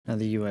Now,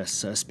 the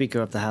U.S.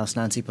 Speaker of the House,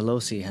 Nancy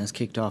Pelosi, has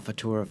kicked off a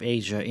tour of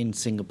Asia in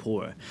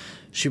Singapore.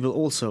 She will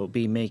also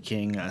be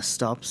making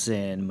stops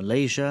in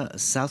Malaysia,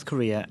 South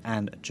Korea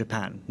and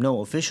Japan.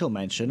 No official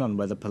mention on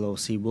whether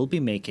Pelosi will be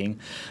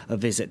making a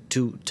visit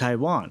to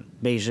Taiwan.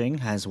 Beijing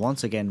has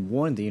once again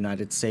warned the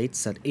United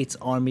States that its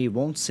army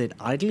won't sit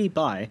idly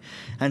by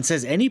and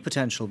says any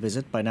potential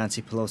visit by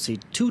Nancy Pelosi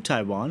to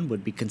Taiwan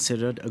would be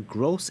considered a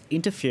gross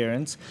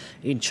interference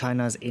in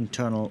China's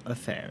internal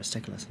affairs.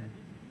 Take a listen.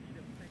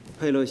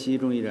 佩洛西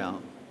众议长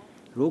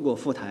如果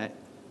赴台，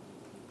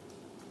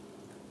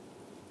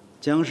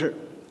将是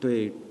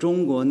对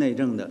中国内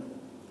政的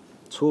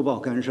粗暴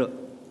干涉，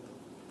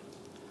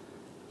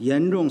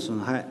严重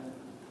损害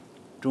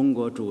中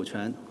国主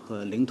权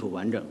和领土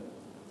完整，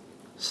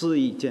肆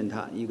意践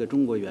踏一个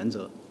中国原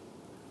则，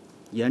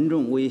严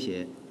重威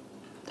胁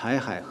台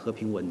海和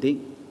平稳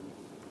定，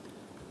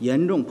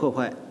严重破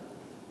坏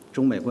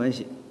中美关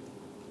系，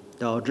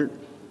导致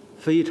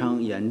非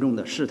常严重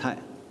的事态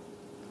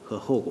和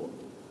后果。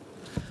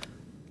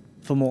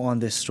 For more on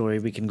this story,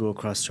 we can go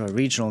across to our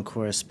regional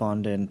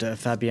correspondent,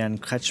 Fabian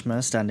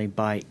Kretschmer, standing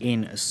by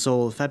in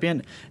Seoul.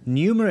 Fabian,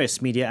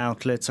 numerous media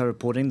outlets are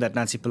reporting that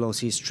Nancy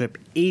Pelosi's trip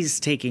is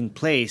taking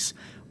place.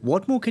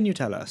 What more can you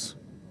tell us?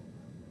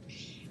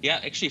 Yeah,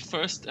 actually,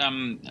 first,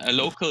 a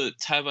local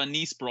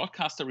Taiwanese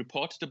broadcaster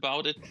reported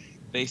about it.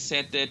 They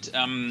said that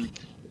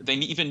they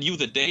even knew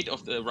the date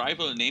of the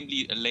arrival,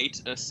 namely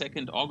late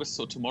 2nd August,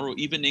 so tomorrow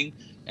evening.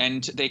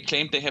 And they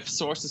claimed they have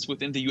sources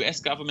within the US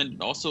government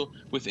and also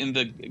within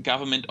the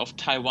government of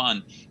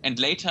Taiwan. And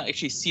later,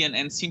 actually,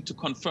 CNN seemed to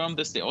confirm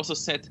this. They also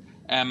said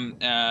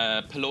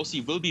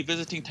Pelosi will be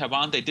visiting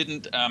Taiwan. They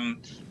didn't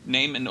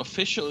name an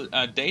official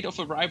date of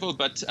arrival,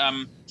 but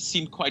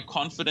seemed quite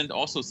confident,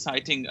 also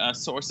citing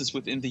sources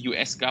within the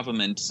US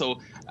government.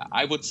 So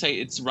I would say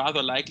it's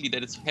rather likely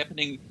that it's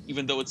happening,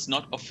 even though it's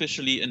not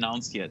officially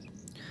announced yet.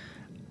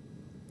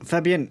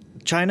 Fabian,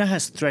 China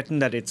has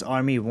threatened that its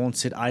army won't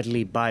sit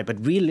idly by, but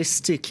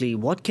realistically,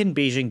 what can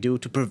Beijing do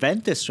to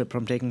prevent this trip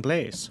from taking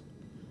place?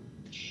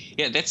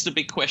 Yeah, that's the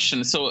big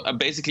question. So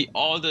basically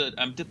all the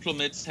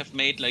diplomats have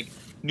made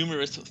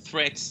numerous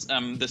threats.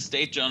 The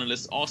state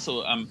journalists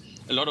also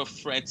a lot of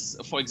threats.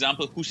 For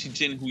example, Hu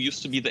Xijin, who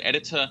used to be the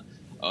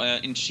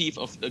editor-in-chief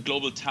of the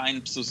Global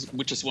Times,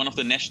 which is one of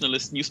the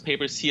nationalist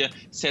newspapers here,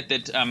 said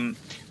that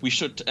we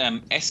should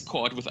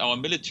escort with our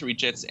military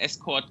jets,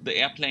 escort the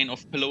airplane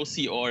of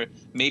Pelosi, or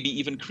maybe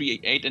even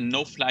create a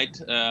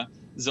no-flight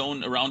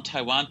zone around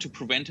Taiwan to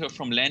prevent her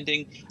from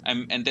landing.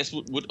 And this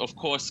would, of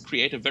course,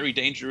 create a very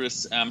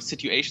dangerous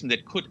situation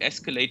that could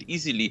escalate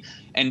easily.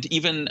 And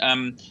even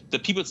the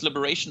People's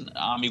Liberation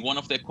Army, one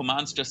of their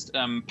commands, just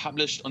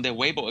published on their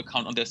Weibo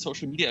account, on their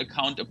social media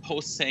account, a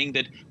post saying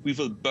that we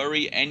will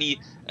bury any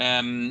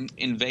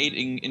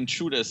invading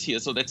intruders here.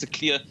 So that's a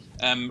clear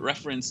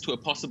reference to a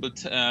possible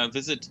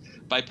visit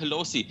by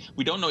Pelosi.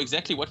 We don't know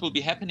exactly what will be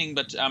happening,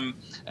 but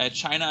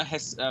China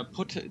has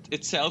put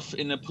itself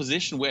in a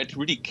position where it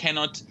really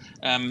cannot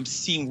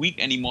seem weak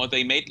anymore.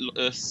 They made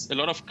a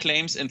lot of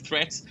claims and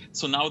threats,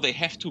 so now they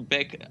have to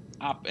back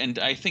up. And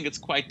I think it's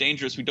quite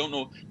dangerous. We don't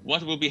know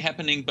what will be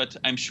happening, but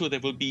I'm sure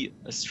there will be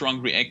a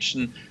strong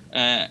reaction.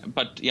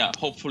 But yeah,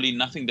 hopefully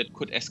nothing that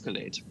could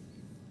escalate.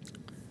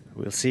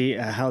 We'll see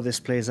how this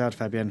plays out,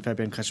 Fabian.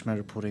 Fabian Kretschmer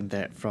reporting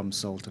there from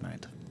Seoul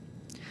tonight.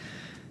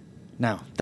 Now.